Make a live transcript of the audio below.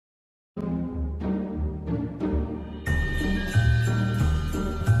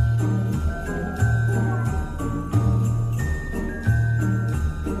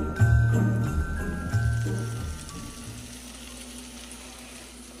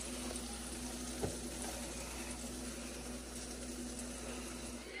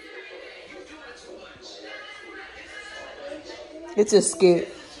It's a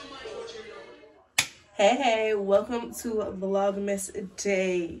skit. Hey, welcome to Vlogmas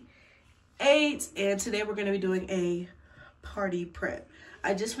Day 8. And today we're going to be doing a party prep.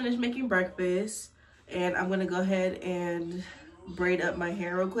 I just finished making breakfast. And I'm going to go ahead and braid up my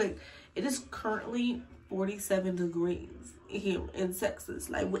hair real quick. It is currently 47 degrees here in Texas.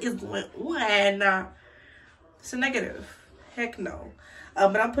 Like, what is going on? It's a negative. Heck no.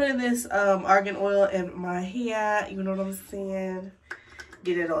 But I'm putting this argan oil in my hair. You know what I'm saying?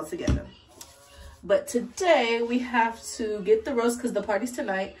 Get it all together. But today we have to get the roast because the party's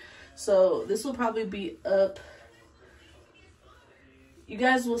tonight. So this will probably be up. You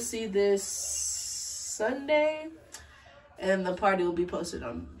guys will see this Sunday. And the party will be posted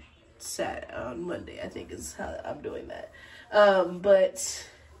on Monday, I think is how I'm doing that.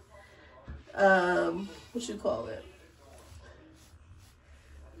 What you call it?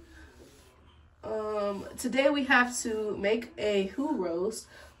 Today we have to make a who roast,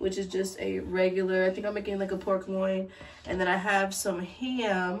 which is just a regular, I think I'm making like a pork loin, and then I have some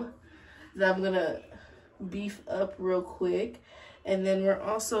ham that I'm gonna beef up real quick, and then we're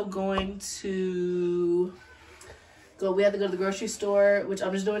also going to we have to go to the grocery store, which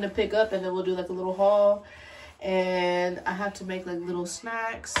I'm just doing to pick up, and then we'll do like a little haul, and I have to make like little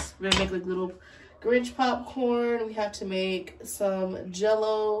snacks. We're gonna make like little Grinch popcorn. We have to make some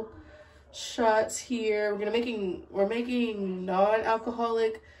JELLO shots here. We're making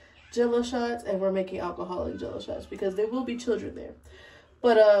non-alcoholic JELLO shots, and we're making alcoholic JELLO shots because there will be children there.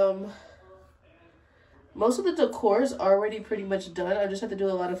 But most of the decor is already pretty much done. I just have to do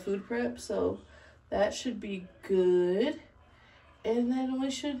a lot of food prep, so that should be good. And then we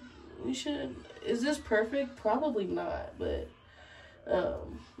should is this perfect? Probably not, but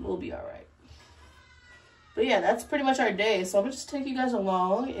we'll be all right. But yeah, that's pretty much our day. So I'm gonna just take you guys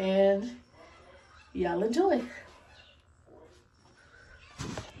along and y'all enjoy.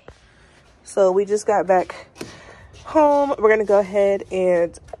 So we just got back home. We're gonna go ahead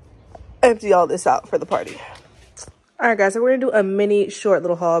and empty all this out for the party. All right, guys, so we're gonna do a mini short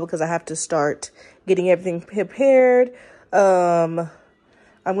little haul because I have to start getting everything prepared. I'm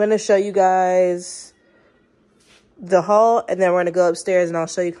gonna show you guys the haul, and then we're gonna go upstairs and I'll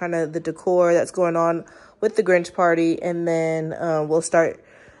show you kind of the decor that's going on with the Grinch party, and then we'll start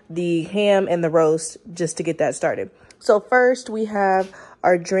the ham and the roast just to get that started. So first we have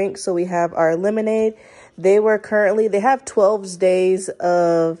our drinks. So we have our lemonade. They have 12 days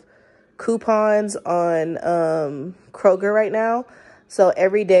of coupons on Kroger right now. So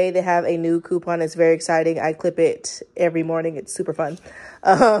every day they have a new coupon. It's very exciting. I clip it every morning. It's super fun.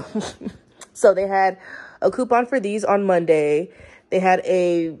 So they had a coupon for these on Monday. They had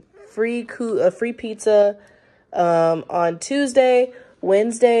a free pizza on Tuesday.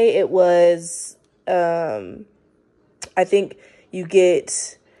 Wednesday it was I think you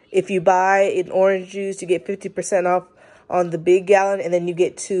get, if you buy an orange juice, you get 50% off on the big gallon, and then you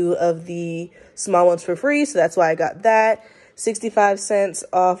get 2 of the small ones for free. So that's why I got that. 65 cents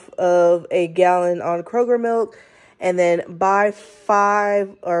off of a gallon on Kroger milk, and then buy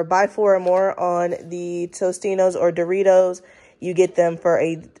 4 or more on the Tostinos or Doritos. You get them for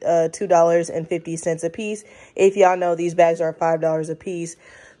a $2.50 a piece. If y'all know, these bags are $5 a piece,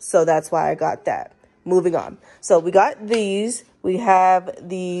 so that's why I got that. Moving on. So we got these. We have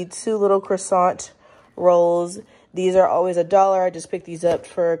the 2 little croissant rolls. These are always $1. I just picked these up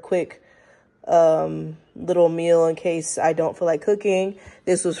for a quick little meal in case I don't feel like cooking.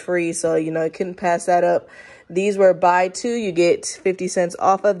 This was free, so you know, I couldn't pass that up. These were buy 2, you get 50 cents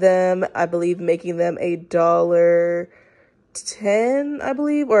off of them. I believe making them $1.10, I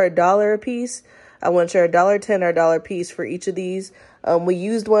believe, or $1 a piece. I wasn't sure, $1.10 or $1 a piece for each of these. We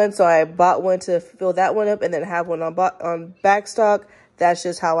used one, so I bought one to fill that one up and then have one on back stock. That's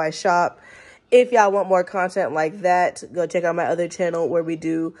just how I shop. If y'all want more content like that, go check out my other channel where we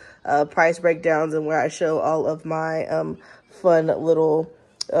do price breakdowns and where I show all of my fun little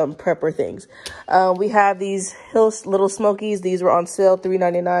prepper things. We have these little Smokies. These were on sale,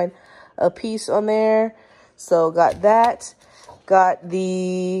 $3.99 a piece on there. So got that. Got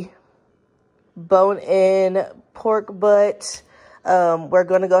the bone-in pork butt. We're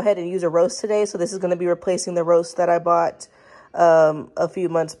going to go ahead and use a roast today. So this is going to be replacing the roast that I bought a few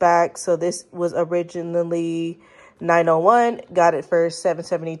months back. So this was originally $9.01. Got it for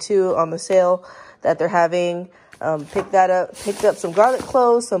 $7.72 on the sale that they're having. Picked up some garlic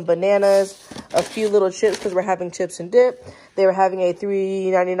cloves, some bananas, a few little chips because we're having chips and dip. They were having a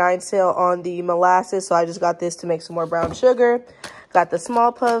 $3.99 sale on the molasses, so I just got this to make some more brown sugar. Got the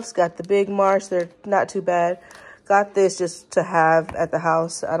small puffs, got the big marsh. They're not too bad. Got this just to have at the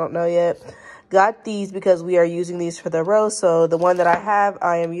house. I don't know yet. Got these because we are using these for the roast. So the one that I have,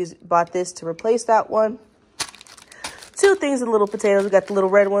 bought this to replace that one. 2 things of little potatoes. We got the little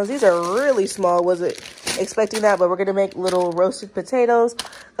red ones. These are really small. Wasn't expecting that, but we're gonna make little roasted potatoes.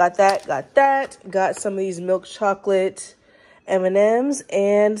 Got that. Got some of these milk chocolate M&Ms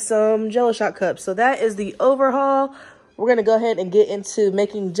and some Jello shot cups. So that is the overhaul. We're gonna go ahead and get into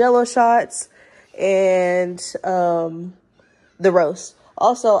making Jello shots and the roast.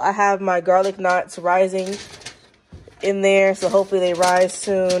 Also, I have my garlic knots rising in there, so hopefully they rise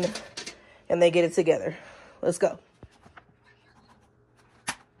soon and they get it together. Let's go.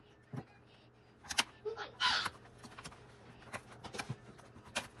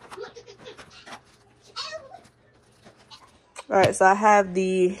 All right, so I have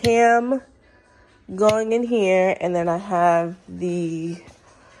the ham going in here, and then I have the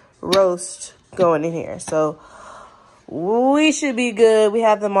roast going in here. So we should be good. We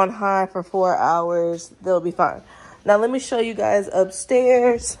have them on high for 4 hours. They'll be fine. Now let me show you guys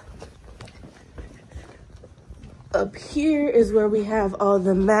upstairs. Up here is where we have all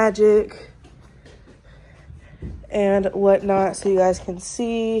the magic and whatnot, so you guys can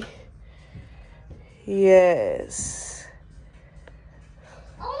see. Yes.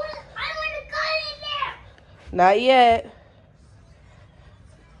 Not yet.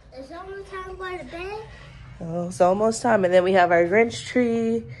 It's almost time to go to bed. Oh, it's almost time. And then we have our Grinch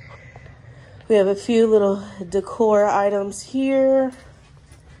tree. We have a few little decor items here.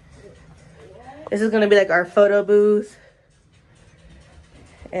 This is going to be like our photo booth.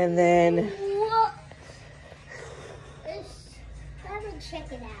 And then...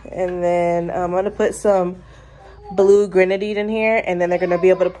 check it out. And then I'm going to put some blue grenadine in here, and then they're going to be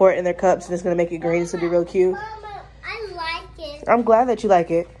able to pour it in their cups, and it's going to make it green. This will be real cute. Mama, I like it. I'm glad that you like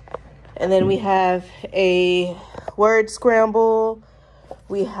it. And then we have a word scramble.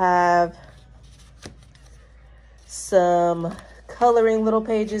 We have some coloring little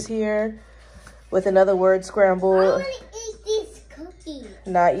pages here with another word scramble. I want to eat these cookies.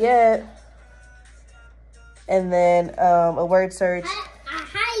 Not yet. And then a word search.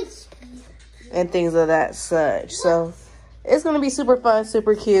 And things of that such. So it's gonna be super fun,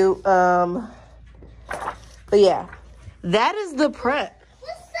 super cute. But yeah, that is the prep.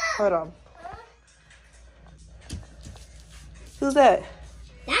 What's up? Hold on. Who's that?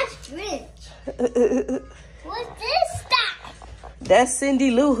 That's Grinch. What's this stuff? That's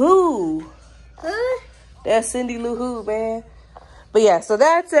Cindy Lou Who. Huh? That's Cindy Lou Who, man. But yeah, so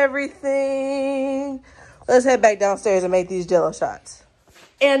that's everything. Let's head back downstairs and make these Jello shots.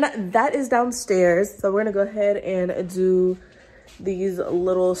 And that is downstairs. So we're gonna go ahead and do these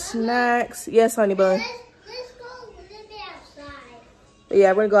little snacks. Yes, honey bun. Let's go a little bit outside.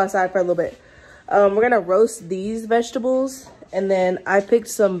 Yeah, we're gonna go outside for a little bit. We're gonna roast these vegetables. And then I picked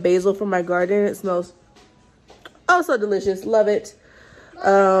some basil from my garden. It smells oh so delicious. Love it.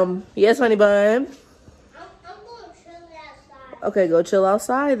 Yes, honey bun. I'm going to chill outside. Okay, go chill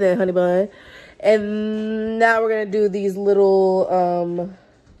outside then, honey bun. And now we're gonna do these little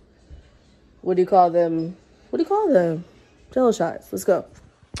what do you call them? What do you call them? Jello shots. Let's go.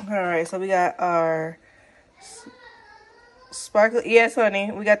 All right, so we got our sparkly. Yes,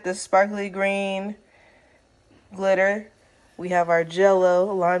 honey. We got the sparkly green glitter. We have our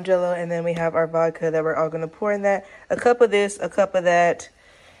Jello, lime Jello, and then we have our vodka that we're all gonna pour in that. A cup of this, a cup of that,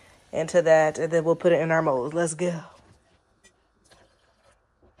 into that, and then we'll put it in our molds. Let's go.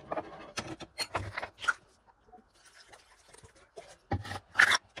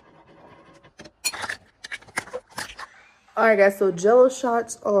 All right, guys, so Jello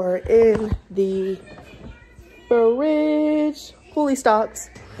shots are in the fridge, fully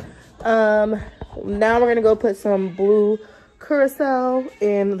stocked. Now we're gonna go put some blue curacao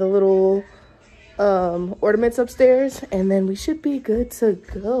in the little ornaments upstairs, and then we should be good to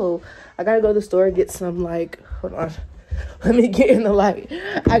go. I gotta go to the store and get some, like, hold on, let me get in the light.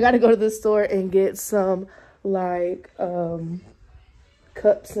 I gotta go to the store and get some, like,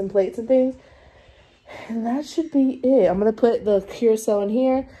 cups and plates and things. And that should be it. I'm going to put the curacao in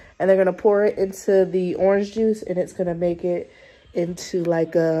here, and they're going to pour it into the orange juice, and it's going to make it into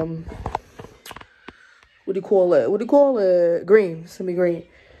like, what do you call it? What do you call it? Green. It's going to be green.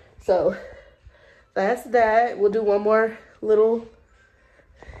 So that's that. We'll do one more little.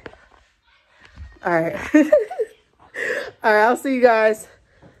 All right. All right. I'll see you guys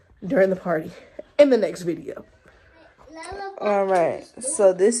during the party in the next video. All right,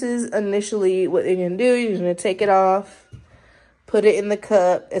 so this is initially what you're gonna do. You're gonna take it off, put it in the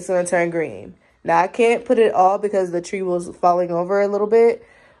cup. It's gonna turn green. Now I can't put it all because the tree was falling over a little bit,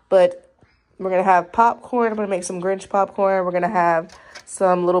 but We're going to have popcorn. I'm going to make some Grinch popcorn. We're going to have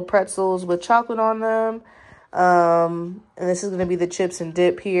some little pretzels with chocolate on them. And this is going to be the chips and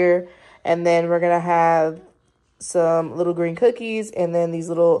dip here. And then we're going to have some little green cookies and then these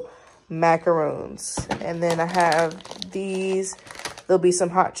little macaroons. And then I have these. There'll be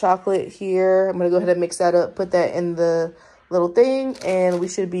some hot chocolate here. I'm going to go ahead and mix that up, put that in the little thing, and we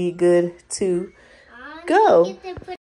should be good to go.